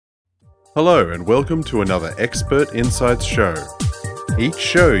Hello and welcome to another Expert Insights show. Each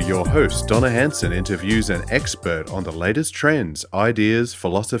show, your host, Donna Hanson, interviews an expert on the latest trends, ideas,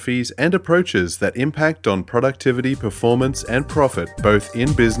 philosophies, and approaches that impact on productivity, performance, and profit, both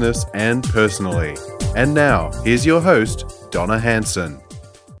in business and personally. And now, here's your host, Donna Hanson.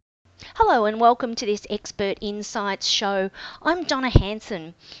 Hello and welcome to this Expert Insights show. I'm Donna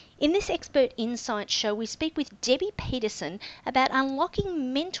Hanson. In this Expert Insights show, we speak with Debbie Peterson about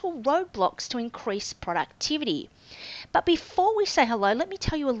unlocking mental roadblocks to increase productivity. But before we say hello, let me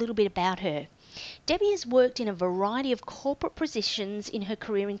tell you a little bit about her. Debbie has worked in a variety of corporate positions in her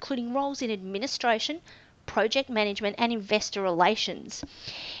career, including roles in administration, project management and investor relations.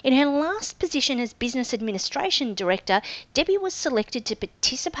 In her last position as Business Administration Director, Debbie was selected to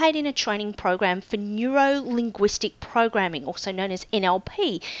participate in a training program for Neuro-Linguistic Programming, also known as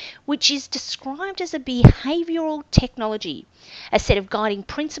NLP, which is described as a behavioural technology, a set of guiding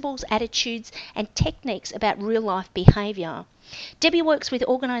principles, attitudes and techniques about real-life behaviour. Debbie works with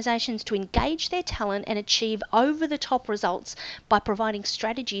organisations to engage their talent and achieve over-the-top results by providing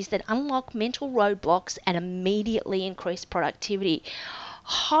strategies that unlock mental roadblocks and immediately increase productivity.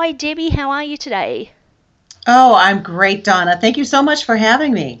 Hi Debbie, how are you today? Oh, I'm great, Donna. Thank you so much for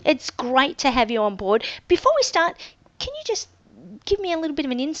having me. It's great to have you on board. Before we start, can you just give me a little bit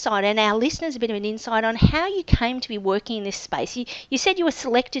of an insight and our listeners a bit of an insight on how you came to be working in this space? You said you were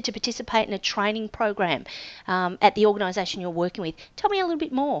selected to participate in a training program at the organisation you're working with. Tell me a little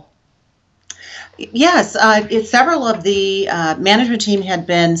bit more. Yes, several of the management team had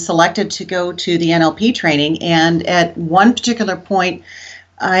been selected to go to the NLP training, and at one particular point,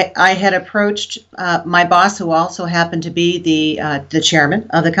 I had approached my boss, who also happened to be the chairman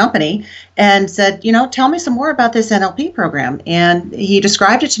of the company, and said, tell me some more about this NLP program. And he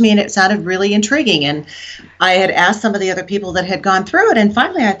described it to me, and it sounded really intriguing. And I had asked some of the other people that had gone through it, and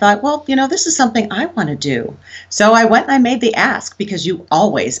finally I thought, well, this is something I want to do. So I went and I made the ask, because you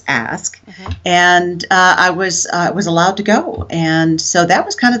always ask, and I was allowed to go. And so that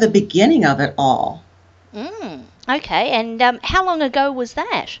was kind of the beginning of it all. Okay, and how long ago was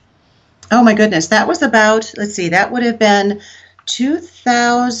that? Oh my goodness, that was about, that would have been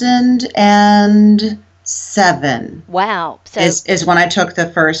 2007. Wow. So is when I took the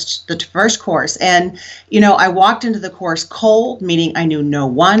first course. And, I walked into the course cold, meaning I knew no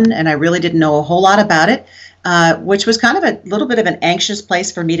one, and I really didn't know a whole lot about it, which was kind of a little bit of an anxious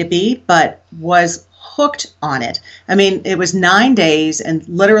place for me to be, but was hooked on it. I mean, it was 9 days, and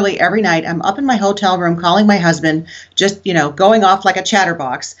literally every night I'm up in my hotel room calling my husband, just, going off like a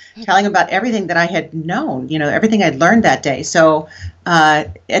chatterbox, telling him about everything that I had known, everything I'd learned that day. So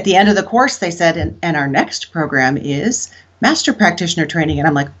at the end of the course, they said, and our next program is Master Practitioner Training. And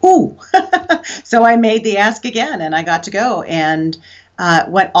I'm like, ooh. So I made the ask again, and I got to go and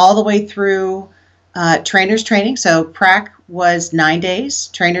went all the way through trainers training. So prac was 9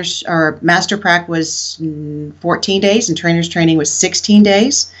 days. Master prac was 14 days, and trainers training was 16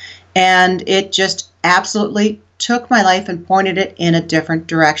 days. And it just absolutely took my life and pointed it in a different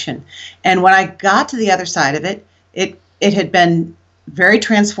direction. And when I got to the other side of it, it had been very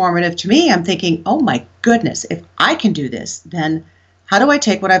transformative to me. I'm thinking, oh my goodness, if I can do this, then how do I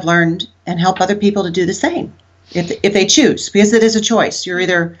take what I've learned and help other people to do the same? If they choose, because it is a choice. You're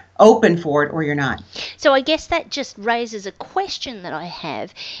either open for it or you're not. So I guess that just raises a question that I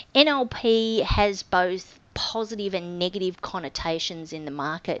have. NLP has both positive and negative connotations in the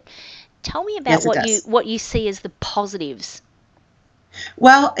market. Tell me about what you see as the positives.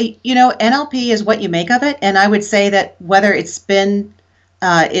 Well, NLP is what you make of it, and I would say that whether its spin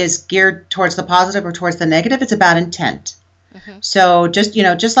is geared towards the positive or towards the negative, it's about intent. So just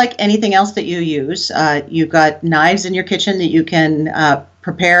like anything else that you use, you've got knives in your kitchen that you can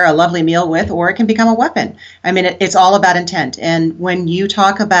prepare a lovely meal with, or it can become a weapon. I mean, it's all about intent. And when you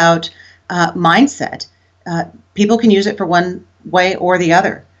talk about mindset, people can use it for one way or the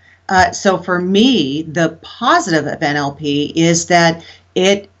other. So for me, the positive of NLP is that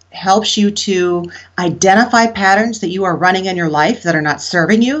it helps you to identify patterns that you are running in your life that are not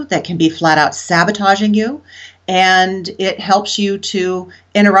serving you, that can be flat out sabotaging you. And it helps you to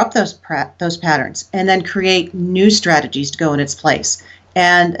interrupt those patterns and then create new strategies to go in its place.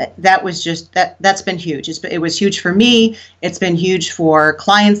 And that was just that's been huge. It was huge for me. It's been huge for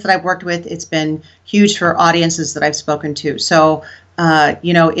clients that I've worked with. It's been huge for audiences that I've spoken to. So,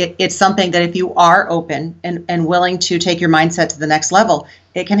 it's something that if you are open and willing to take your mindset to the next level,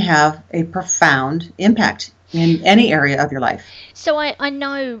 it can have a profound impact in any area of your life. So I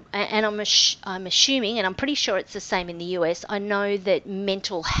know, and I'm assuming, and I'm pretty sure it's the same in the US, I know that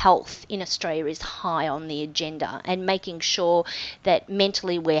mental health in Australia is high on the agenda, and making sure that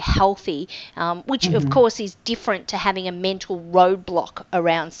mentally we're healthy, which of course is different to having a mental roadblock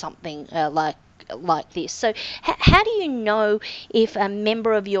around something like this. So how do you know if a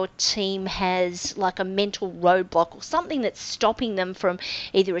member of your team has like a mental roadblock or something that's stopping them from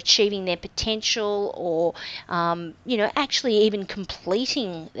either achieving their potential or actually even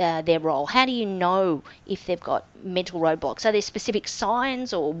completing their role? How do you know if they've got mental roadblocks? Are there specific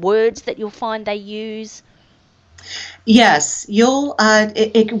signs or words that you'll find they use? Yes,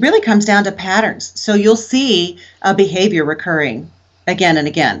 it really comes down to patterns. So you'll see a behavior recurring again and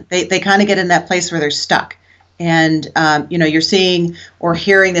again. They kind of get in that place where they're stuck. And, you're seeing or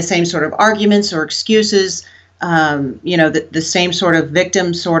hearing the same sort of arguments or excuses, the same sort of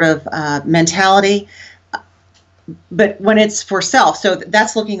victim sort of mentality. But when it's for self, so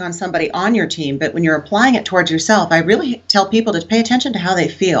that's looking on somebody on your team. But when you're applying it towards yourself, I really tell people to pay attention to how they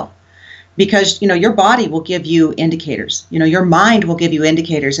feel. Because, your body will give you indicators. Your mind will give you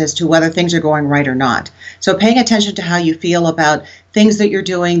indicators as to whether things are going right or not. So paying attention to how you feel about things that you're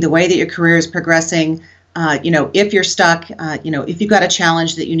doing, the way that your career is progressing, if you're stuck, if you've got a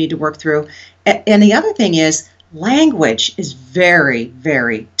challenge that you need to work through. And the other thing is language is very,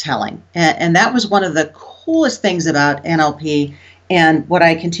 very telling. And that was one of the coolest things about NLP. And what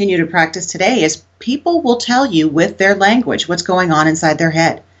I continue to practice today is people will tell you with their language what's going on inside their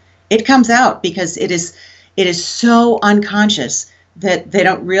head. It comes out because it is so unconscious that they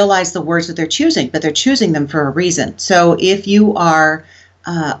don't realize the words that they're choosing, but they're choosing them for a reason. So if you are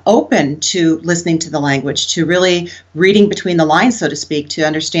open to listening to the language, to really reading between the lines, so to speak, to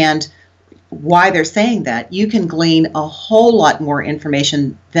understand why they're saying that, you can glean a whole lot more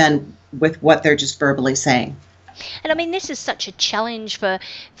information than with what they're just verbally saying. And I mean, this is such a challenge for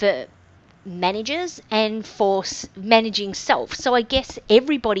managers and for managing self. So I guess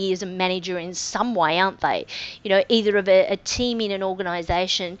everybody is a manager in some way, aren't they? Either of a team in an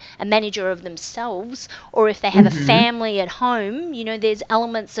organization, a manager of themselves, or if they have a family at home, there's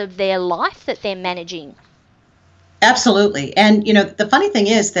elements of their life that they're managing. Absolutely. And, the funny thing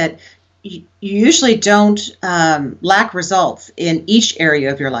is that you usually don't lack results in each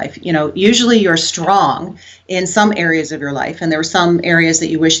area of your life. Usually you're strong in some areas of your life, and there are some areas that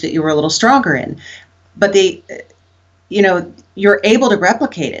you wish that you were a little stronger in. But you're able to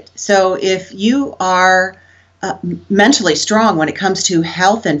replicate it. So if you are mentally strong when it comes to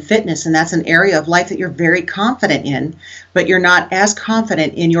health and fitness, and that's an area of life that you're very confident in, but you're not as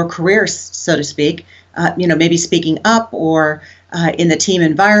confident in your career, so to speak, maybe speaking up or in the team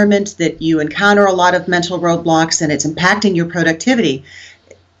environment that you encounter a lot of mental roadblocks and it's impacting your productivity.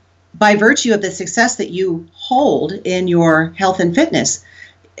 By virtue of the success that you hold in your health and fitness,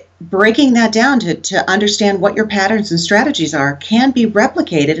 breaking that down to understand what your patterns and strategies are can be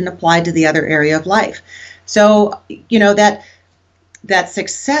replicated and applied to the other area of life. So, that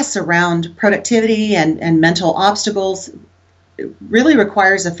success around productivity and mental obstacles really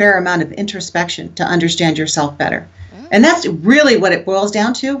requires a fair amount of introspection to understand yourself better. And that's really what it boils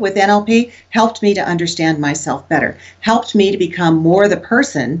down to with NLP. Helped me to understand myself better, helped me to become more the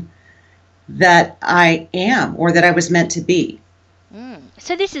person that I am or that I was meant to be.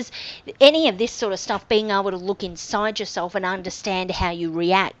 So this is any of this sort of stuff, being able to look inside yourself and understand how you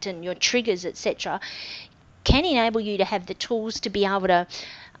react and your triggers, etc., can enable you to have the tools to be able to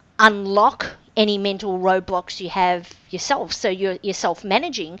unlock any mental roadblocks you have yourself. So you're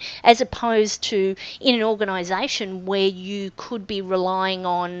self-managing, as opposed to in an organisation where you could be relying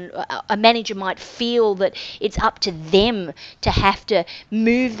on a manager might feel that it's up to them to have to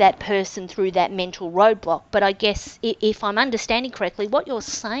move that person through that mental roadblock. But I guess if I'm understanding correctly, what you're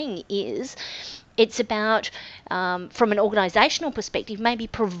saying is it's about, from an organisational perspective, maybe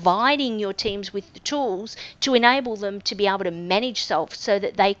providing your teams with the tools to enable them to be able to manage self so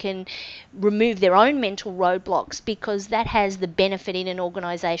that they can remove their own mental roadblocks, because that has the benefit in an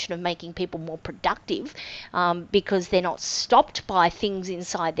organisation of making people more productive, because they're not stopped by things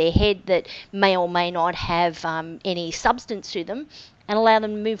inside their head that may or may not have any substance to them, and allow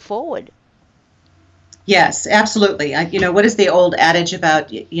them to move forward. Yes, absolutely. What is the old adage about,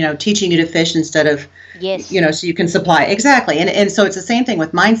 teaching you to fish instead of, yes, so you can supply? Exactly. And so it's the same thing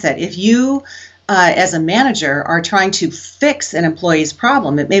with mindset. If you, as a manager, are trying to fix an employee's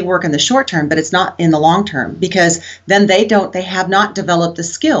problem, it may work in the short term, but it's not in the long term, because then they have not developed the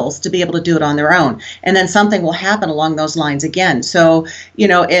skills to be able to do it on their own. And then something will happen along those lines again. So,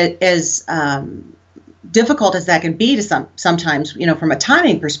 difficult as that can be to sometimes, from a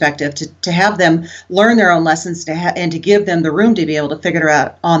timing perspective, to have them learn their own lessons and to give them the room to be able to figure it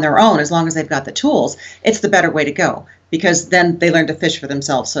out on their own, as long as they've got the tools, it's the better way to go, because then they learn to fish for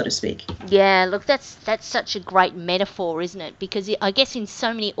themselves, so to speak. Yeah, look, that's such a great metaphor, isn't it? Because I guess in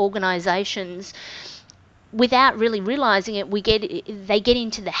so many organizations, without really realizing it, they get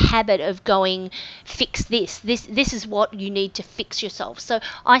into the habit of going, fix this is what you need to fix yourself. So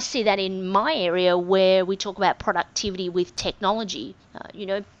I see that in my area where we talk about productivity with technology.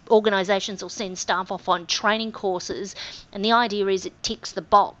 Organizations will send staff off on training courses, and the idea is it ticks the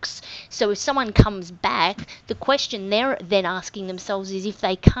box. So if someone comes back, the question they're then asking themselves is, if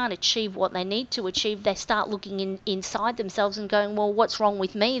they can't achieve what they need to achieve, they start looking inside themselves and going, well, what's wrong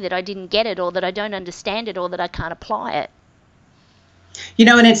with me that I didn't get it, or that I don't understand it, or that I can't apply it?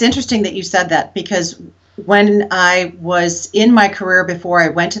 And it's interesting that you said that, because when I was in my career before I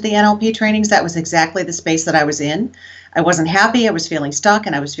went to the NLP trainings, that was exactly the space that I was in. I wasn't happy. I was feeling stuck,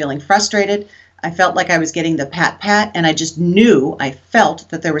 and I was feeling frustrated. I felt like I was getting the pat, and I just I felt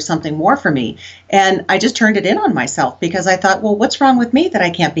that there was something more for me. And I just turned it in on myself, because I thought, well, what's wrong with me that I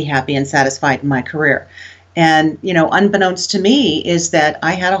can't be happy and satisfied in my career? And, unbeknownst to me is that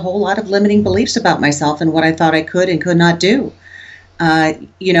I had a whole lot of limiting beliefs about myself and what I thought I could and could not do.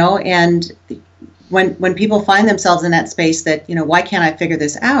 And when people find themselves in that space that, why can't I figure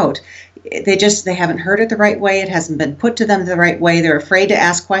this out? They haven't heard it the right way. It hasn't been put to them the right way. They're afraid to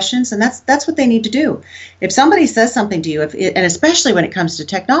ask questions, and that's what they need to do. If somebody says something to you, and especially when it comes to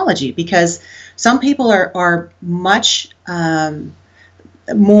technology, because some people are much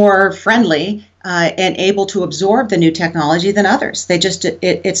more friendly and able to absorb the new technology than others.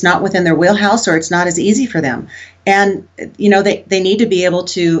 It's not within their wheelhouse, or it's not as easy for them. And, they need to be able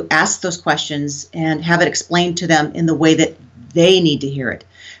to ask those questions and have it explained to them in the way that they need to hear it.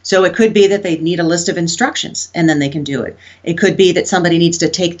 So it could be that they need a list of instructions, and then they can do it. It could be that somebody needs to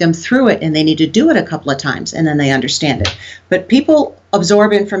take them through it, and they need to do it a couple of times, and then they understand it. But people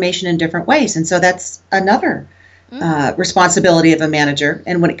absorb information in different ways, and so that's another responsibility of a manager.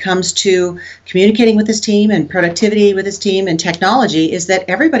 And when it comes to communicating with his team and productivity with his team and technology, is that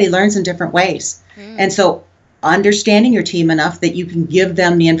everybody learns in different ways. And so understanding your team enough that you can give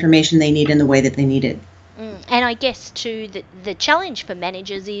them the information they need in the way that they need it. And I guess, too, the challenge for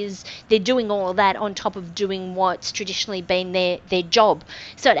managers is they're doing all of that on top of doing what's traditionally been their job.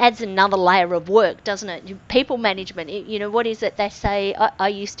 So it adds another layer of work, doesn't it? People management, what is it they say? I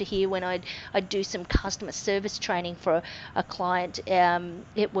used to hear when I'd do some customer service training for a client,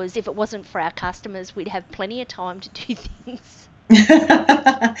 it was, if it wasn't for our customers, we'd have plenty of time to do things.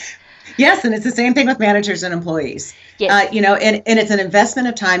 Yes, and it's the same thing with managers and employees. Yes. And it's an investment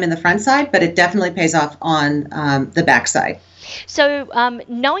of time in the front side, but it definitely pays off on the back side. So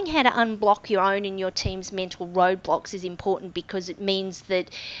knowing how to unblock your own and your team's mental roadblocks is important, because it means that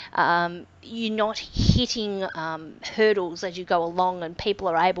you're not hitting hurdles as you go along, and people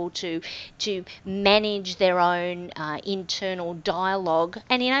are able to manage their own internal dialogue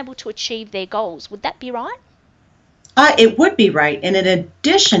and able to achieve their goals. Would that be right? It would be right. And in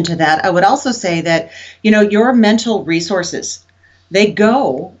addition to that, I would also say that, your mental resources, they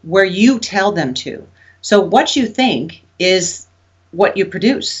go where you tell them to. So what you think is what you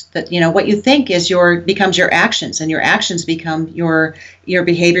produce. That, what you think becomes your actions, and your actions become your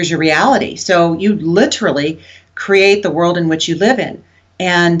behaviors, your reality. So you literally create the world in which you live in.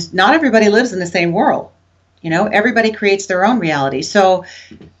 And not everybody lives in the same world. Everybody creates their own reality. So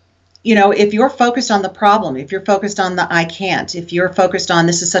if you're focused on the problem, if you're focused on the I can't, if you're focused on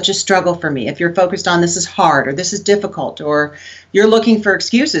this is such a struggle for me, if you're focused on this is hard, or this is difficult, or you're looking for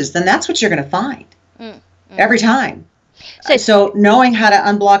excuses, then that's what you're going to find every time. So knowing how to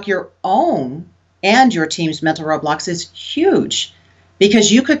unblock your own and your team's mental roadblocks is huge,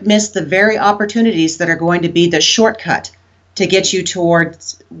 because you could miss the very opportunities that are going to be the shortcut to get you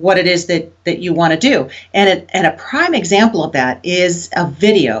towards what it is that you want to do. And a prime example of that is a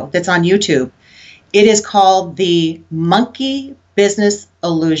video that's on YouTube. It is called the Monkey Business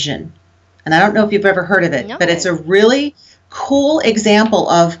Illusion. And I don't know if you've ever heard of it, but it's a really cool example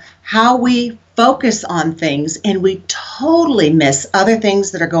of how we focus on things and we totally miss other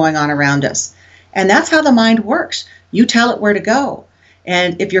things that are going on around us. And that's how the mind works. You tell it where to go.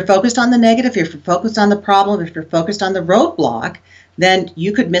 And if you're focused on the negative, if you're focused on the problem, if you're focused on the roadblock, then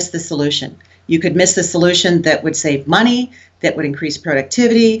you could miss the solution. You could miss the solution that would save money, that would increase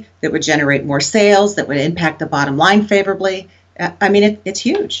productivity, that would generate more sales, that would impact the bottom line favorably. It's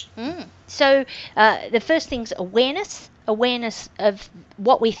huge. So the first thing's awareness of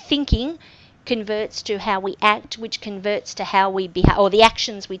what we're thinking converts to how we act, which converts to how we behave, or the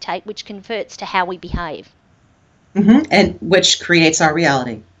actions we take, which converts to how we behave. And which creates our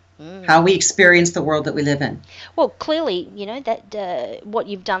reality, how we experience the world that we live in. Well, clearly, that what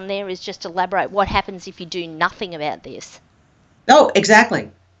you've done there is just elaborate what happens if you do nothing about this. Oh,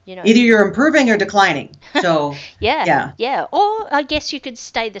 exactly. Either you're improving or declining. So yeah. Or I guess you could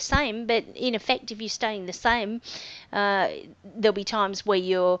stay the same, but in effect, if you're staying the same, there'll be times where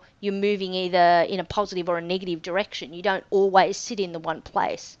you're moving either in a positive or a negative direction. You don't always sit in the one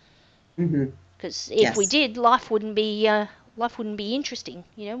place. Because if we did, life wouldn't be interesting.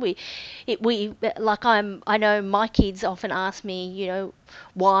 I know my kids often ask me,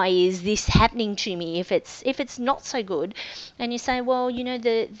 why is this happening to me if it's not so good? And you say, well,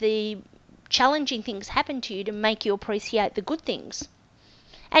 the challenging things happen to you to make you appreciate the good things,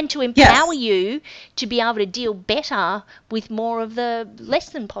 and to empower you to be able to deal better with more of the less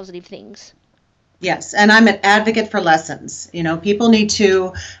than positive things. Yes, and I'm an advocate for lessons. People need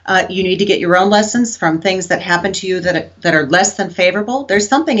to, you need to get your own lessons from things that happen to you that are less than favorable. There's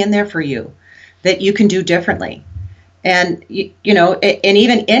something in there for you that you can do differently. And, and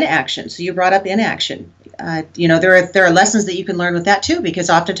even inaction. So you brought up inaction. There are lessons that you can learn with that too,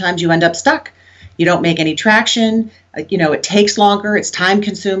 because oftentimes you end up stuck. You don't make any traction. It takes longer. It's time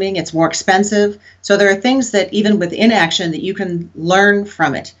consuming. It's more expensive. So there are things that even with inaction that you can learn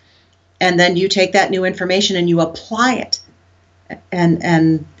from it. And then you take that new information and you apply it.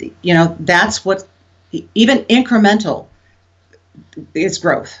 And that's what, even incremental is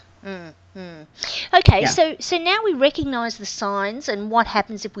growth. Okay, so now we recognize the signs and what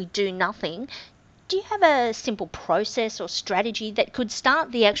happens if we do nothing. Do you have a simple process or strategy that could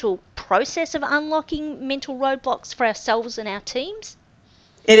start the actual process of unlocking mental roadblocks for ourselves and our teams?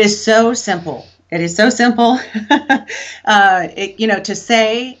 It is so simple. It is so simple, to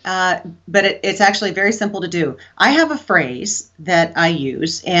say, but it's actually very simple to do. I have a phrase that I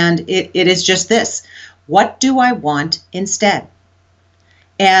use, and it is just this: what do I want instead?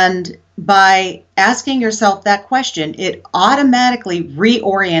 And by asking yourself that question, it automatically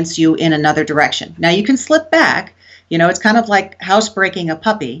reorients you in another direction. Now, you can slip back. It's kind of like housebreaking a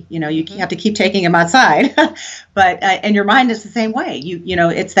puppy. You have to keep taking him outside, but and your mind is the same way.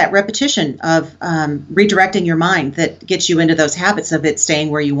 It's that repetition of redirecting your mind that gets you into those habits of it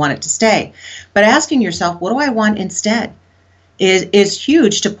staying where you want it to stay. But asking yourself, what do I want instead, is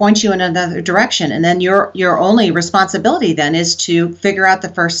huge to point you in another direction. And then your only responsibility then is to figure out the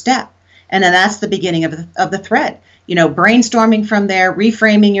first step, and then that's the beginning of the thread. Brainstorming from there,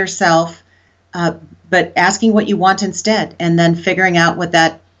 reframing yourself. But asking what you want instead, and then figuring out what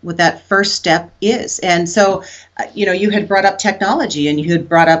that first step is. And so, you had brought up technology, and you had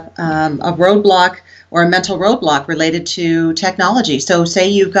brought up a roadblock or a mental roadblock related to technology. So say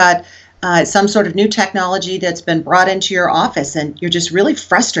you've got some sort of new technology that's been brought into your office, and you're just really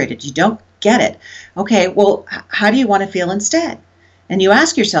frustrated. You don't get it. Okay, well, how do you want to feel instead? And you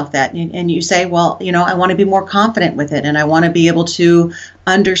ask yourself that, and you say, well, I want to be more confident with it, and I want to be able to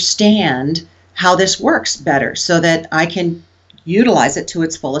understand how this works better so that I can utilize it to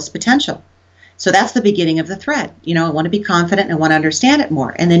its fullest potential. So that's the beginning of the thread. I want to be confident and I want to understand it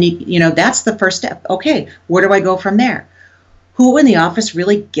more. And then, that's the first step. Okay, where do I go from there? Who in the office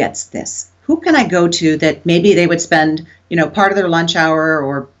really gets this? Who can I go to that maybe they would spend, part of their lunch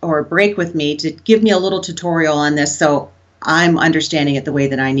hour or break with me to give me a little tutorial on this so I'm understanding it the way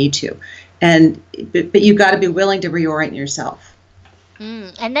that I need to. But you've got to be willing to reorient yourself.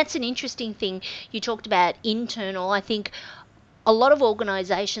 And that's an interesting thing. You talked about internal. I think a lot of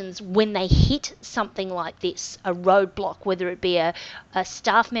organisations, when they hit something like this, a roadblock, whether it be a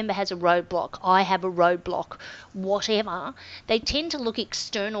staff member has a roadblock, I have a roadblock, whatever, they tend to look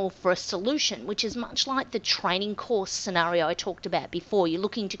external for a solution, which is much like the training course scenario I talked about before. You're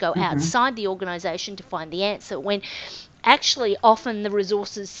looking to go outside the organisation to find the answer, when actually often the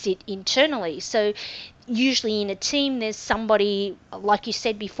resources sit internally. So usually in a team there's somebody, like you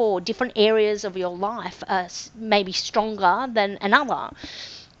said before, different areas of your life are maybe stronger than another.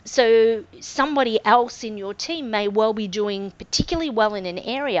 So somebody else in your team may well be doing particularly well in an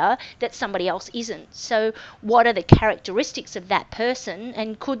area that somebody else isn't. So what are the characteristics of that person,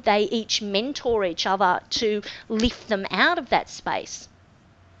 and could they each mentor each other to lift them out of that space?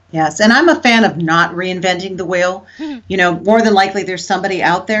 Yes, and I'm a fan of not reinventing the wheel. More than likely there's somebody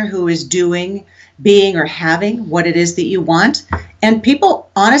out there who is doing, being, or having what it is that you want. And people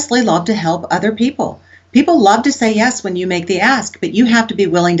honestly love to help other people. People love to say yes when you make the ask, but you have to be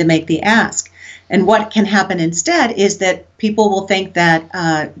willing to make the ask. And what can happen instead is that people will think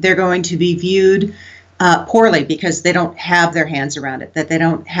that they're going to be viewed poorly because they don't have their hands around it, that they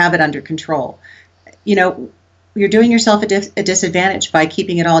don't have it under control. You're doing yourself a disadvantage by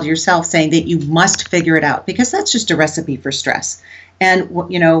keeping it all to yourself, saying that you must figure it out, because that's just a recipe for stress. And,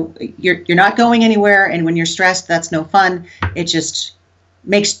 you're not going anywhere. And when you're stressed, that's no fun. It just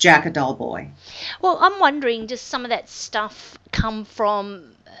makes Jack a dull boy. Well, I'm wondering, does some of that stuff come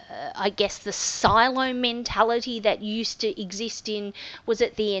from, I guess, the silo mentality that used to exist in, was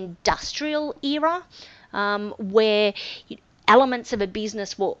it the industrial era, where elements of a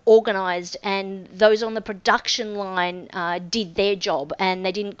business were organised and those on the production line did their job, and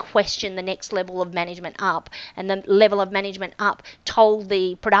they didn't question the next level of management up, and the level of management up told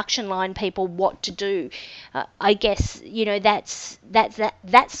the production line people what to do. I guess that's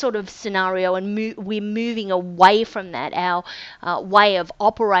that sort of scenario, and we're moving away from that. Our way of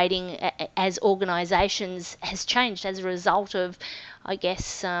operating as organisations has changed as a result of, I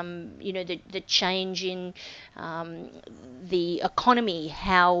guess, the change in the economy,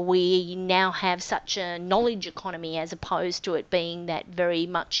 how we now have such a knowledge economy as opposed to it being that very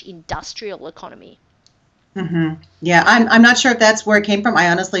much industrial economy. Mm-hmm. Yeah, I'm not sure if that's where it came from. I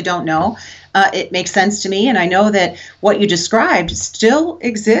honestly don't know. It makes sense to me, and I know that what you described still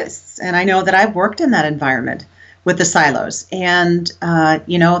exists, and I know that I've worked in that environment with the silos, and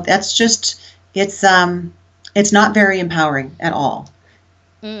that's just it's not very empowering at all.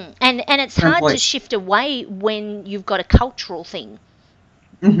 And it's hard to shift away when you've got a cultural thing.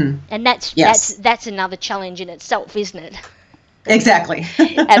 Mm-hmm. And that's another challenge in itself, isn't it? Exactly.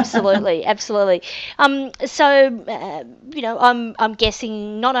 Absolutely. So I'm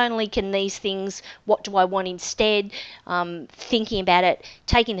guessing not only can these things, what do I want instead, thinking about it,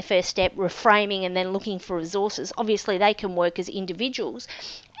 taking the first step, reframing, and then looking for resources. Obviously, they can work as individuals.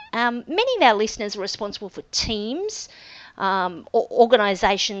 Many of our listeners are responsible for teams, or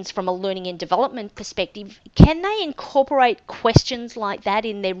organisations from a learning and development perspective. Can they incorporate questions like that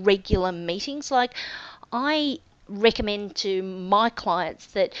in their regular meetings? Like, I recommend to my clients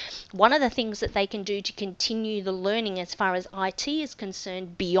that one of the things that they can do to continue the learning as far as IT is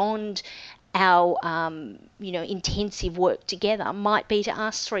concerned beyond our intensive work together might be to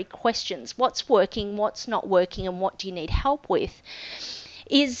ask 3 questions. What's working, what's not working, and what do you need help with?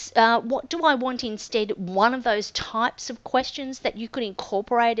 Is what do I want instead one of those types of questions that you could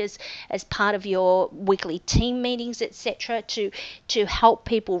incorporate as part of your weekly team meetings, etc., to help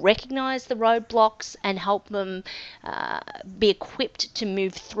people recognise the roadblocks and help them be equipped to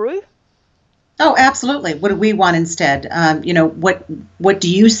move through? Oh, absolutely. What do we want instead? What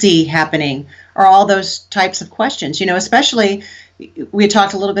do you see happening? Or all those types of questions. Especially we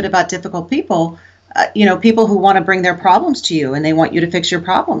talked a little bit about difficult people. People who want to bring their problems to you and they want you to fix your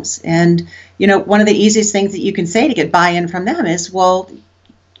problems. And, one of the easiest things that you can say to get buy-in from them is, well,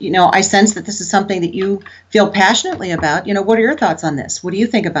 I sense that this is something that you feel passionately about. What are your thoughts on this? What do you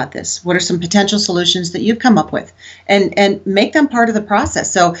think about this? What are some potential solutions that you've come up with? And make them part of the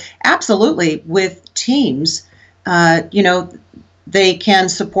process. So absolutely, with teams, they can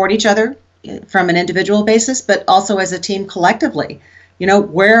support each other from an individual basis, but also as a team collectively.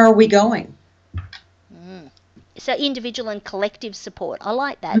 Where are we going? So individual and collective support. I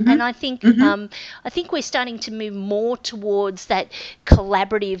like that. Mm-hmm. And I think I think we're starting to move more towards that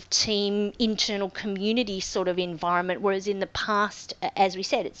collaborative team, internal community sort of environment, whereas in the past, as we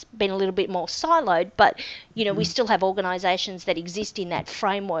said, it's been a little bit more siloed, but we still have organisations that exist in that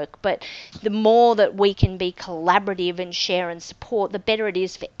framework. But the more that we can be collaborative and share and support, the better it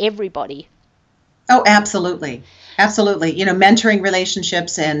is for everybody. Oh, absolutely. Absolutely. Mentoring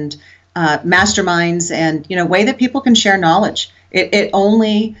relationships and masterminds and, way that people can share knowledge. It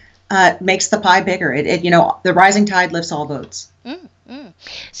only makes the pie bigger. The rising tide lifts all boats.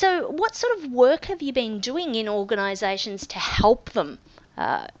 So what sort of work have you been doing in organisations to help them,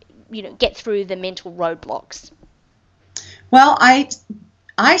 get through the mental roadblocks? Well, I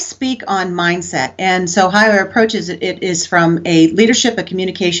speak on mindset, and so how I approach it is from a leadership, a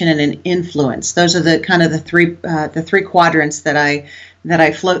communication, and an influence. Those are the kind of the three quadrants that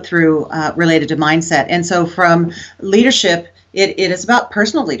I float through related to mindset. And so from leadership, it is about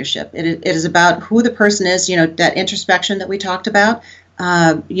personal leadership. It is about who the person is. That introspection that we talked about.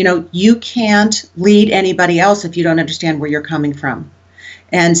 You can't lead anybody else if you don't understand where you're coming from,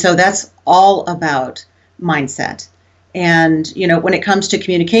 and so that's all about mindset. And, when it comes to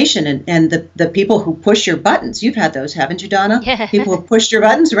communication and the people who push your buttons, you've had those, haven't you, Donna? Yeah. People who've pushed your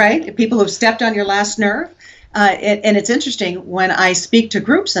buttons, right? People who've stepped on your last nerve. And it's interesting when I speak to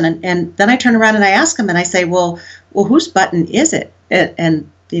groups and then I turn around and I ask them and I say, well, whose button is it? And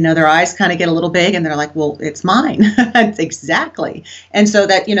their eyes kind of get a little big and they're like, well, it's mine. It's exactly. And so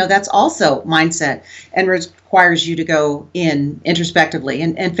that, that's also mindset and requires you to go in introspectively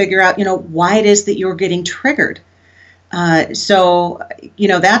and figure out, why it is that you're getting triggered. So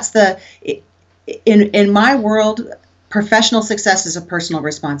that's in my world, professional success is a personal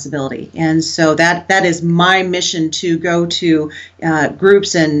responsibility. And so that is my mission, to go to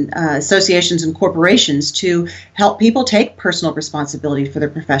groups and associations and corporations to help people take personal responsibility for their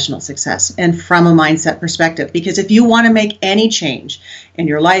professional success and from a mindset perspective. Because if you want to make any change in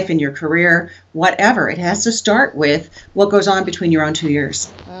your life, in your career, whatever, it has to start with what goes on between your own two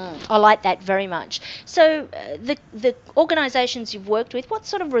ears. I like that very much. So the organisations you've worked with, what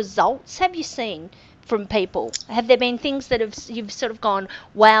sort of results have you seen from people? Have there been things that you've sort of gone,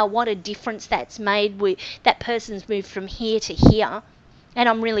 wow, what a difference that's made? That person's moved from here to here, and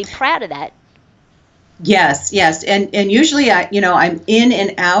I'm really proud of that. Yes. And usually I'm in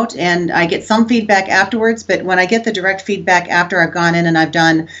and out and I get some feedback afterwards, but when I get the direct feedback after I've gone in and I've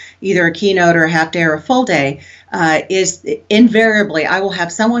done either a keynote or a half day or a full day, is invariably I will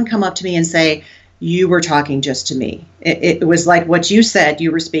have someone come up to me and say, you were talking just to me. It was like what you said,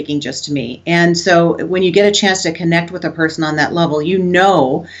 you were speaking just to me. And so when you get a chance to connect with a person on that level, you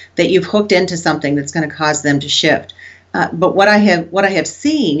know that you've hooked into something that's going to cause them to shift. But what I have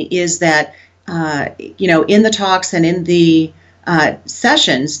seen is that, in the talks and in the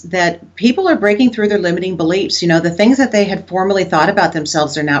sessions, that people are breaking through their limiting beliefs. The things that they had formerly thought about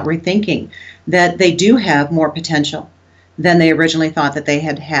themselves are now rethinking that they do have more potential than they originally thought that they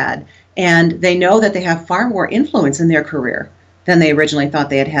had. And they know that they have far more influence in their career than they originally thought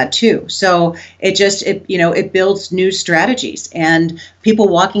they had too. So it builds new strategies and people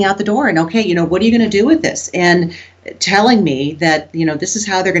walking out the door and, okay, what are you going to do with this? And telling me that, this is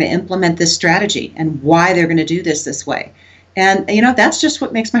how they're going to implement this strategy and why they're going to do this way. And, that's just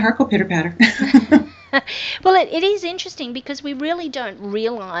what makes my heart go pitter patter. Well, it is interesting because we really don't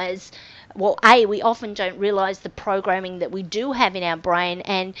realize, well, A, we often don't realize the programming that we do have in our brain,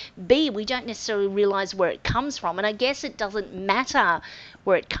 and B, we don't necessarily realize where it comes from. And I guess it doesn't matter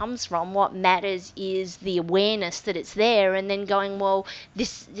where it comes from. What matters is the awareness that it's there and then going, well,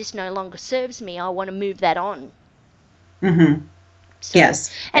 this no longer serves me. I want to move that on. Mm-hmm. So, yes.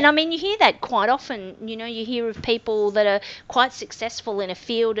 And I mean, you hear that quite often. You hear of people that are quite successful in a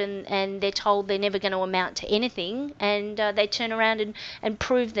field and they're told they're never going to amount to anything, and they turn around and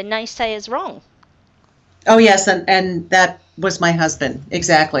prove the naysayers wrong. Oh, yes. And that was my husband.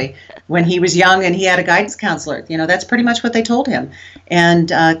 Exactly. When he was young and he had a guidance counselor, that's pretty much what they told him. And,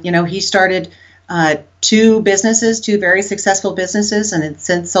 he started two very successful businesses, and has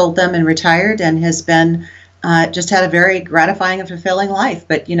since sold them and retired, and has been just had a very gratifying and fulfilling life.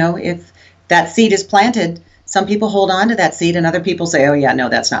 But, if that seed is planted, some people hold on to that seed and other people say, oh, yeah, no,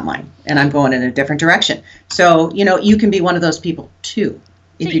 that's not mine. And I'm going in a different direction. So, you can be one of those people, too,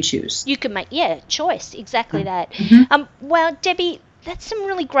 if you choose. You can make, choice. Exactly that. Mm-hmm. Well, Debbie, that's some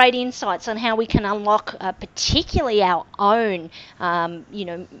really great insights on how we can unlock particularly our own,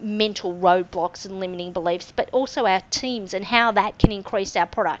 mental roadblocks and limiting beliefs, but also our teams and how that can increase our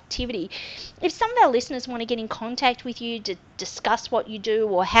productivity. If some of our listeners want to get in contact with you to discuss what you do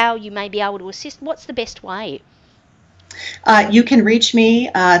or how you may be able to assist, what's the best way? You can reach me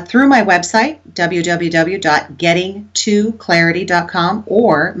through my website, www.gettingtoclarity.com,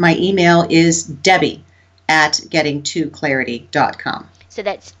 or my email is debbie@gettingtoclarity.com. So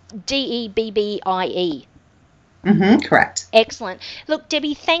that's DEBBIE. Mm-hmm, correct. Excellent. Look,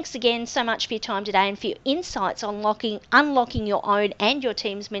 Debbie, thanks again so much for your time today and for your insights on unlocking your own and your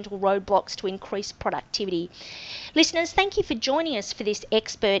team's mental roadblocks to increase productivity. Listeners, thank you for joining us for this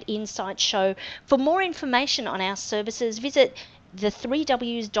Expert Insight show. For more information on our services, visit the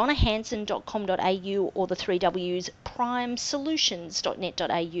 3Ws donnahanson.com.au or the 3Ws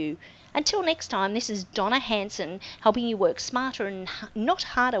primesolutions.net.au. Until next time, this is Donna Hanson, helping you work smarter and not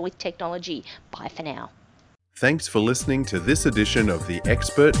harder with technology. Bye for now. Thanks for listening to this edition of the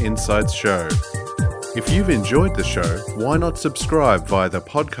Expert Insights Show. If you've enjoyed the show, why not subscribe via the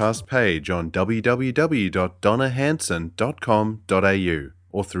podcast page on www.donnahanson.com.au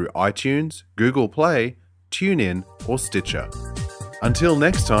or through iTunes, Google Play, TuneIn, or Stitcher. Until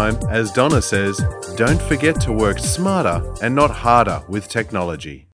next time, as Donna says, don't forget to work smarter and not harder with technology.